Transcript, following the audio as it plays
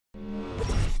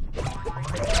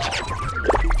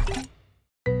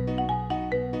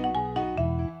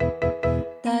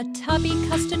Tubby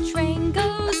Custard train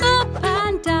goes up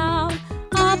and down,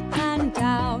 up and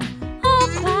down,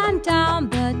 up and down.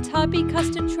 The Tubby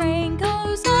Custard train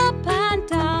goes up and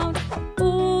down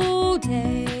all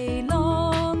day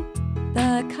long.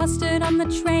 The custard on the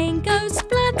train goes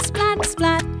splat, splat,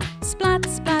 splat,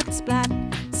 splat, splat, splat,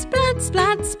 splat,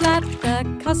 splat, splat.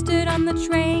 The custard on the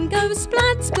train goes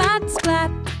splat, splat, splat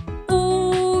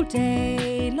all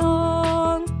day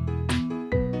long.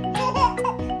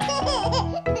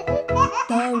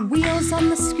 The wheels on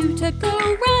the scooter go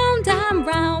round and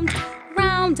round,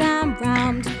 round and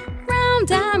round,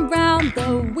 round and round.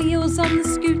 The wheels on the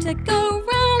scooter go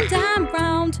round and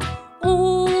round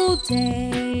all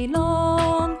day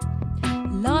long.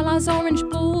 Laa-Laa's orange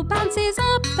ball bounces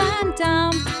up and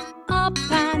down, up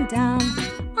and down,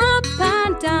 up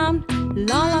and down.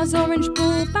 Laa-Laa's orange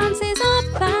ball bounces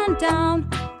up and down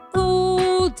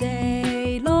all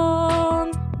day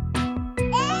long.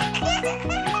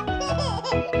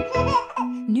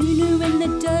 Noo-Noo in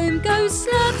the dome goes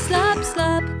slurp, slurp,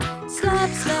 slurp,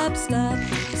 slurp, slurp, slurp,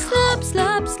 slurp,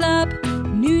 slurp, slurp.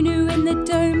 Noo-Noo in the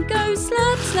dome goes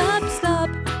slurp, slurp,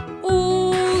 slurp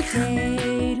all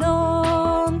day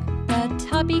long. The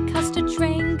Tubby Custard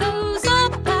train goes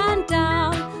up and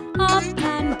down, up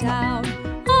and down,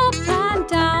 up and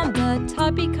down. The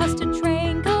Tubby Custard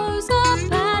train goes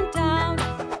up and down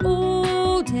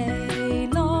all day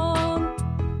long.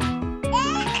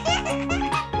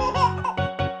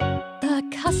 The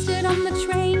custard on the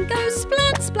train goes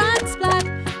splat, splat, splat,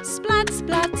 splat,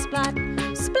 splat, splat,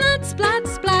 splat, splat,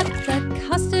 splat. The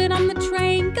custard on the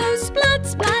train goes splat,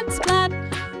 splat, splat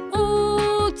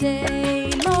all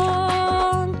day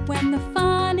long. When the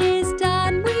fun is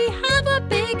done, we have a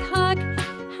big hug,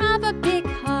 have a big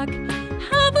hug,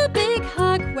 have a big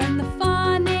hug. When the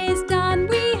fun is done,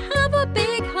 we have a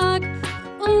big hug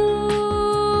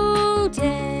all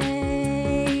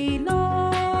day long.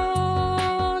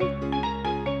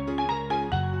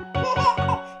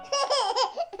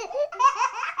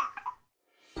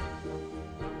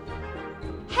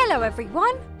 Hello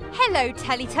everyone. Hello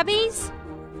Teletubbies.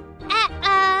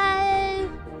 Uh-oh.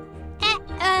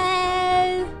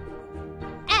 Uh-oh.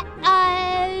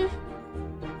 Uh-oh.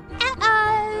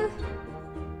 Uh-oh.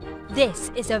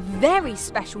 This is a very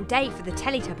special day for the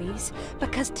Teletubbies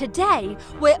because today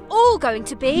we're all going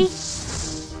to be...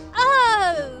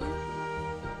 Oh!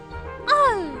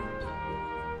 Oh!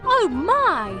 Oh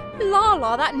my!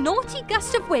 Laa-Laa, that naughty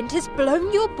gust of wind has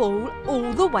blown your ball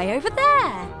all the way over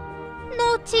there.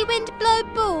 Naughty wind blow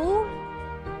ball?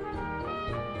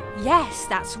 Yes,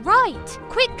 that's right.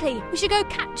 Quickly, we should go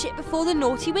catch it before the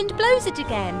naughty wind blows it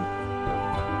again.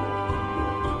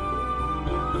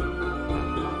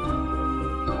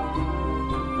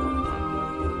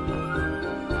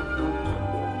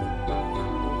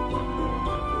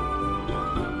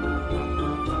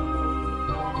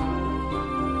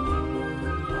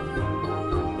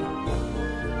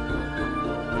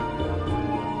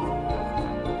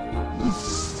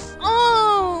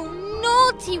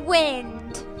 Naughty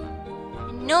wind!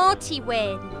 Naughty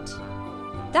wind!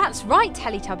 That's right,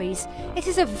 Teletubbies. It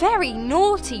is a very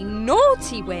naughty,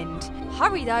 naughty wind.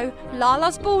 Hurry though,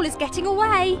 Laa-Laa's ball is getting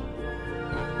away.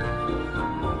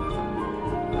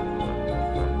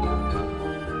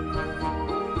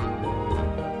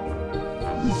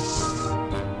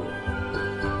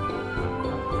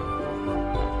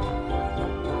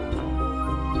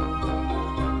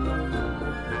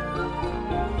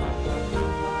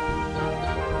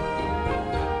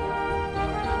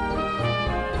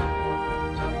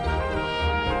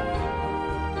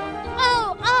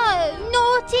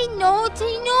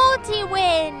 Naughty, naughty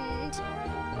wind!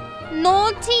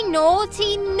 Naughty,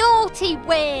 naughty, naughty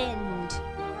wind!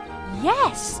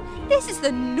 Yes, this is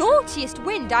the naughtiest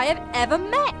wind I have ever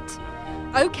met.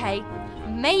 OK,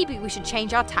 maybe we should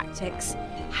change our tactics.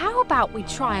 How about we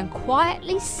try and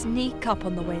quietly sneak up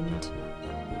on the wind?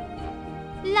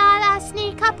 Laa-Laa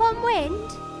sneak up on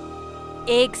wind?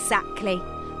 Exactly,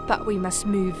 but we must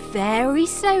move very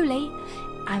slowly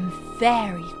and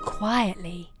very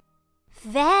quietly.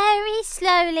 Very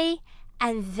slowly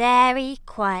and very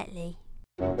quietly.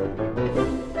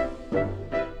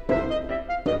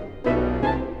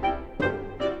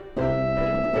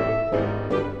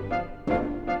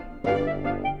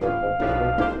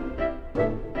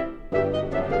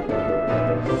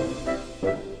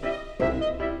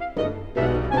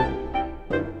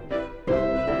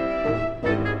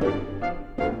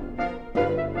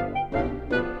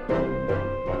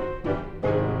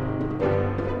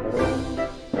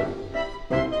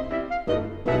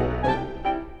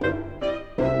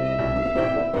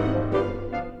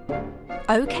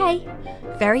 OK,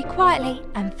 Very quietly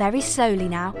and very slowly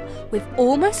now. We've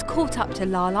almost caught up to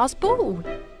Laa-Laa's ball.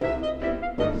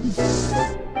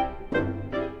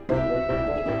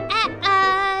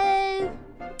 Uh-oh!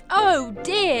 Oh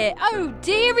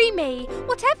dearie me.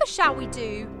 Whatever shall we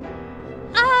do?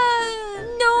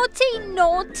 Oh, naughty,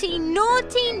 naughty,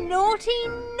 naughty, naughty,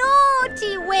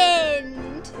 naughty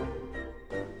wind.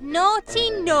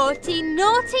 Naughty, naughty,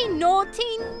 naughty,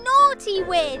 naughty, naughty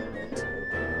wind.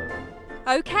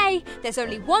 OK, there's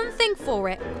only one thing for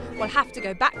it. We'll have to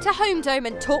go back to Home Dome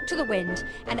and talk to the wind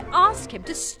and ask him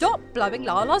to stop blowing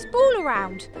Laa-Laa's ball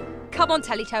around. Come on,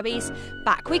 Teletubbies,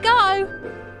 back we go.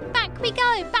 Back we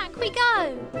go, back we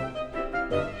go.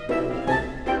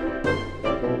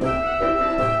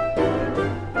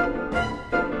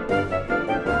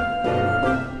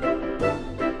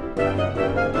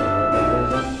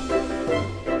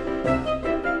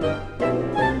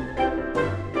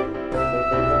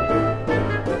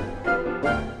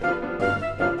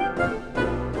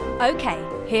 OK,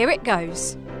 here it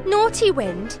goes. Naughty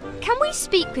wind, can we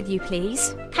speak with you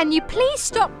please? Can you please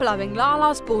stop blowing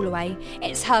Laa-Laa's ball away?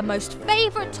 It's her most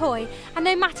favourite toy and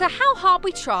no matter how hard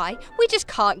we try, we just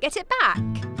can't get it back.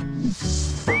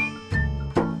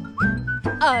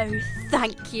 Oh,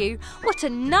 thank you. What a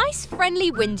nice friendly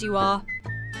wind you are.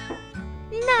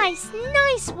 Nice,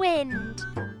 nice wind.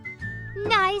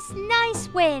 Nice, nice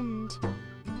wind.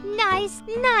 Nice,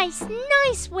 nice,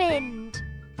 nice wind.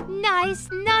 Nice,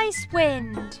 nice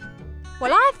wind.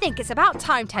 Well, I think it's about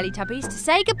time, Teletubbies, to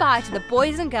say goodbye to the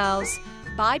boys and girls.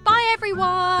 Bye-bye,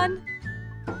 everyone.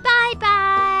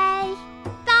 Bye-bye.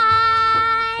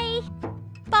 Bye.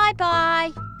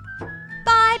 Bye-bye.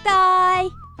 Bye-bye.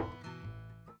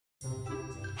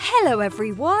 Hello,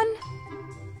 everyone.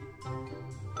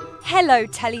 Hello,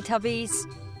 Teletubbies.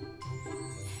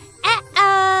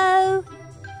 Uh-oh.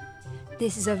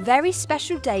 This is a very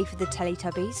special day for the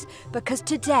Teletubbies because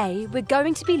today we're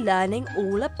going to be learning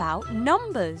all about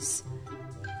numbers.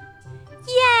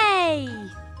 Yay!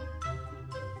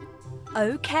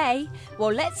 OK,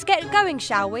 well let's get going,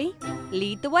 shall we?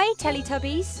 Lead the way,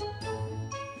 Teletubbies.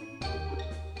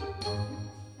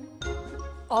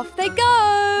 Off they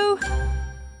go!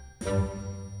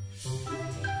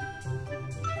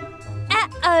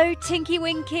 Uh-oh, Tinky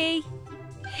Winky.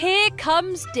 Here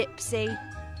comes Dipsy.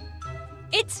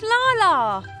 It's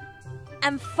Laa-Laa!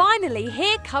 And finally,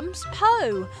 here comes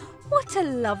Po. What a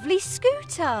lovely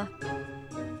scooter!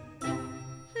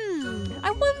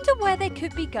 I wonder where they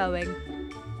could be going.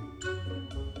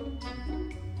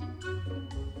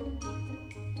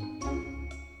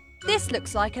 This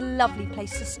looks like a lovely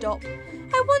place to stop.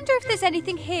 I wonder if there's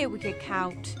anything here we could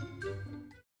count.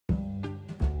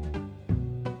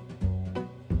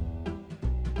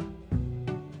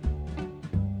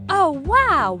 Oh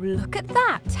wow, look at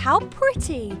that, how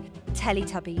pretty!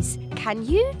 Teletubbies, can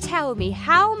you tell me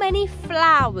how many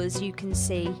flowers you can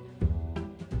see?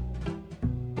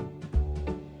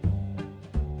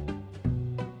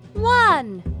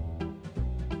 1.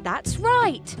 That's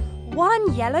right,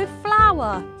 1 yellow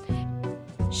flower.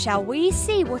 Shall we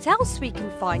see what else we can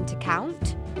find to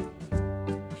count?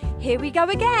 Here we go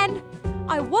again.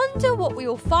 I wonder what we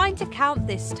will find to count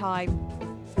this time.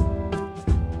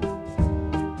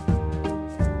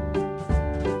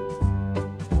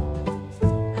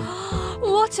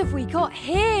 What have we got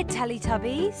here,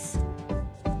 Teletubbies?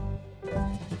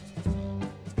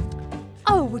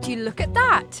 Oh, would you look at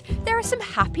that? There are some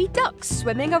happy ducks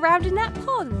swimming around in that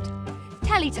pond.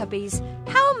 Teletubbies,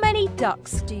 how many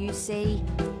ducks do you see?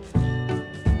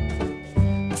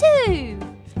 2.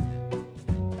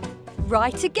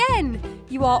 Right again.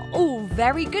 You are all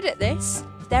very good at this.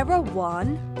 There are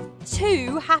 1,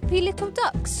 2 happy little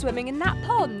ducks swimming in that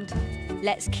pond.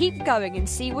 Let's keep going and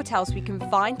see what else we can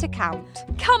find to count.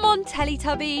 Come on,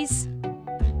 Teletubbies.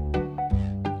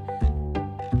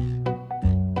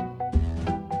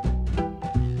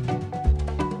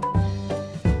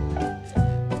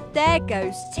 There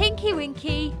goes Tinky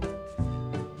Winky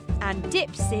and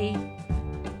Dipsy,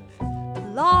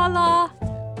 Laa-Laa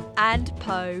and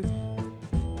Po.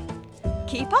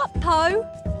 Keep up, Po.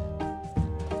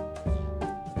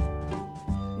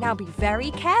 Now be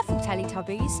very careful,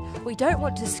 Teletubbies. We don't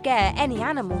want to scare any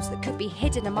animals that could be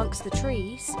hidden amongst the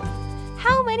trees.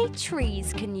 How many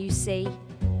trees can you see?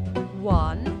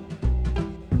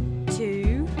 1,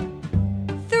 2,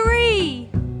 3.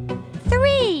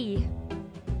 3!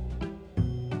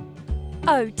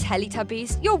 Oh,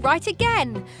 Teletubbies, you're right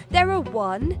again. There are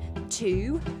 1,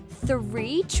 2,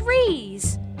 3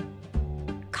 trees.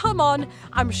 Come on,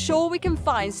 I'm sure we can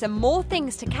find some more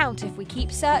things to count if we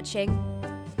keep searching.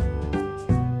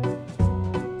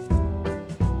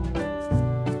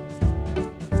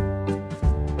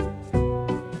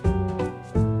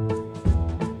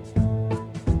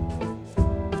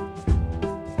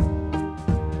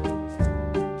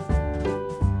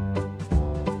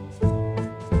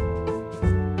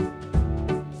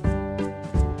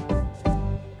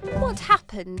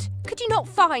 happened? Could you not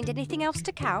find anything else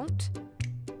to count?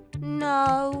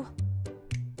 No.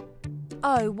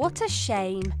 Oh, what a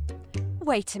shame.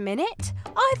 Wait a minute.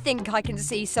 I think I can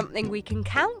see something we can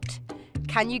count.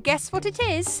 Can you guess what it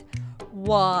is?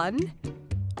 1,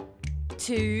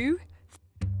 2,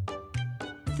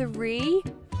 3,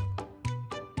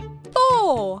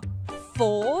 4.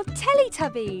 4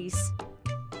 Teletubbies.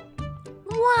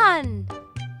 1,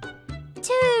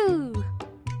 2,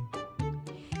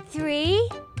 3,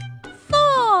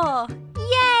 4.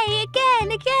 Yay,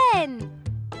 again.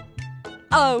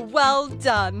 Oh, well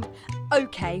done.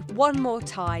 Okay, one more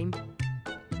time.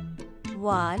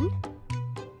 1,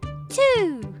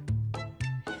 2,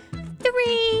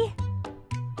 3,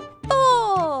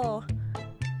 4.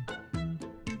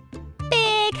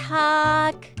 Big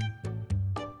hug.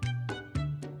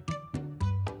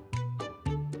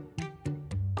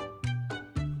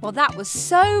 Well, that was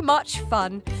so much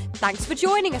fun. Thanks for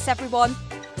joining us, everyone.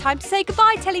 Time to say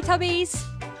goodbye, Teletubbies.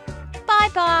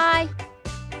 Bye-bye.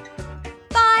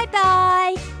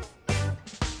 Bye-bye.